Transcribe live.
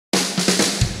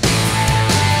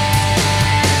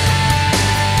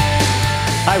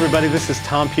Hi everybody, this is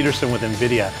Tom Peterson with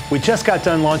NVIDIA. We just got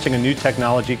done launching a new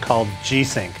technology called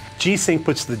G-SYNC. G-SYNC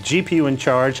puts the GPU in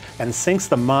charge and syncs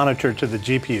the monitor to the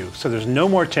GPU, so there's no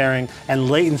more tearing and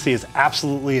latency is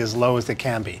absolutely as low as it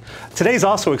can be. Today's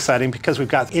also exciting because we've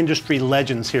got industry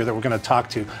legends here that we're going to talk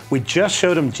to. We just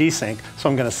showed them G-SYNC, so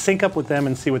I'm going to sync up with them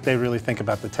and see what they really think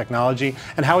about the technology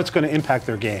and how it's going to impact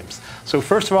their games. So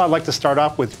first of all, I'd like to start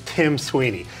off with Tim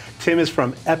Sweeney. Tim is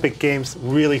from Epic Games.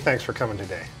 Really, thanks for coming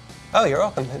today. Oh, you're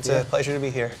welcome. It's a pleasure to be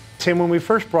here. Tim, when we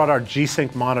first brought our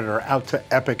G-SYNC monitor out to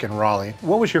Epic in Raleigh,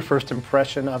 what was your first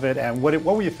impression of it, and what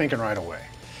were you thinking right away?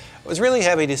 I was really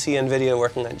happy to see NVIDIA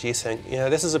working on G-SYNC. You know,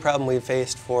 this is a problem we've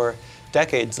faced for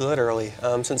decades, literally.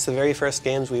 Since the very first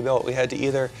games we built, we had to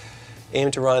either aim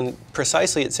to run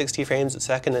precisely at 60 frames a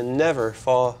second and never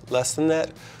fall less than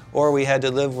that, or we had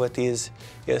to live with these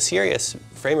serious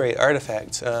frame rate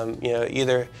artifacts.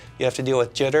 Either you have to deal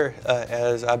with jitter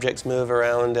as objects move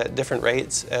around at different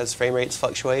rates as frame rates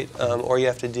fluctuate, or you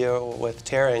have to deal with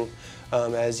tearing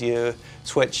as you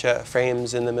switch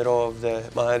frames in the middle of the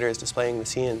monitors displaying the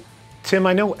scene. Tim,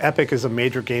 I know Epic is a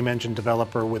major game engine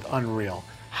developer with Unreal.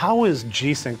 How is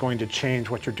G-SYNC going to change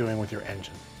what you're doing with your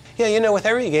engine? Yeah, you know, with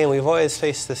every game, we've always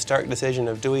faced this stark decision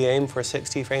of, do we aim for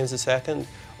 60 frames a second,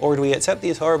 or do we accept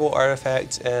these horrible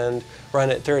artifacts and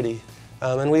run at 30?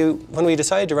 And when we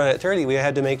decided to run at 30, we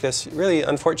had to make this really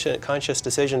unfortunate conscious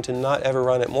decision to not ever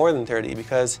run at more than 30,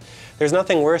 because there's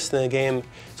nothing worse than a game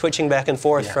switching back and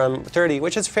forth from 30,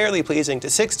 which is fairly pleasing,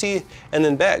 to 60 and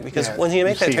then back, because when you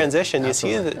make that transition, you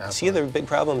see the big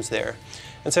problems there.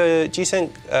 And so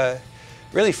G-SYNC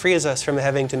really frees us from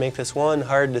having to make this one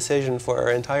hard decision for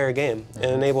our entire game. It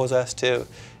enables us to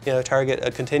target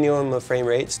a continuum of frame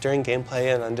rates during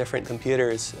gameplay and on different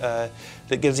computers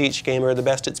that gives each gamer the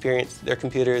best experience their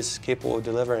computer is capable of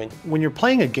delivering. When you're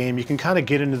playing a game, you can kind of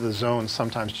get into the zone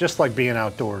sometimes, just like being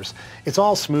outdoors. It's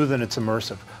all smooth and it's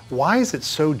immersive. Why is it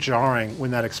so jarring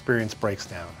when that experience breaks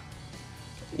down?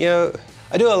 You know,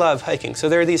 I do a lot of hiking, so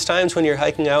there are these times when you're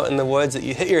hiking out in the woods that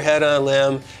you hit your head on a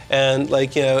limb and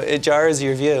it jars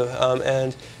your view.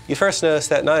 And you first notice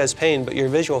that not as pain, but your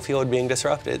visual field being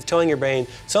disrupted. It's telling your brain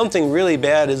something really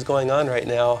bad is going on right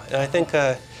now. And I think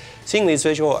seeing these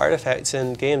visual artifacts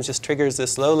in games just triggers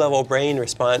this low-level brain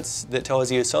response that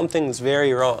tells you something's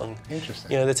very wrong. Interesting.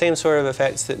 You know, the same sort of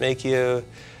effects that make you,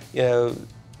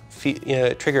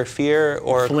 trigger fear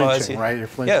or cause you, right? You're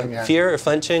flinching. Yeah, fear or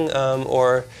flinching,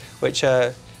 or which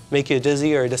make you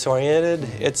dizzy or disoriented.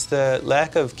 It's the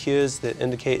lack of cues that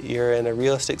indicate you're in a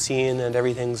realistic scene and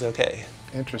everything's okay.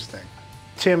 Interesting.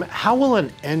 Tim, how will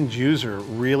an end user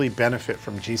really benefit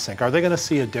from G-SYNC? Are they going to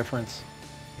see a difference?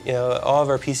 You know, all of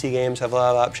our PC games have a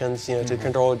lot of options, to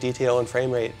control detail and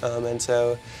frame rate, and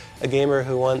so a gamer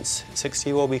who wants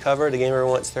 60 will be covered, a gamer who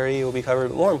wants 30 will be covered,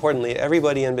 but more importantly,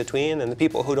 everybody in between and the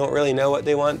people who don't really know what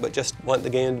they want but just want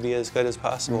the game to be as good as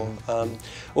possible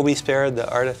will be spared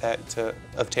the artifact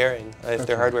of tearing if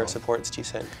their hardware supports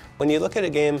G-SYNC. When you look at a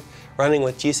game running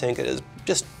with G-SYNC, it is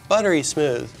just buttery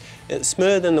smooth. It's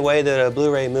smooth in the way that a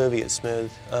Blu-ray movie is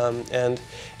smooth, and it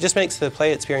just makes the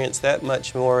play experience that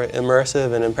much more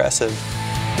immersive and impressive.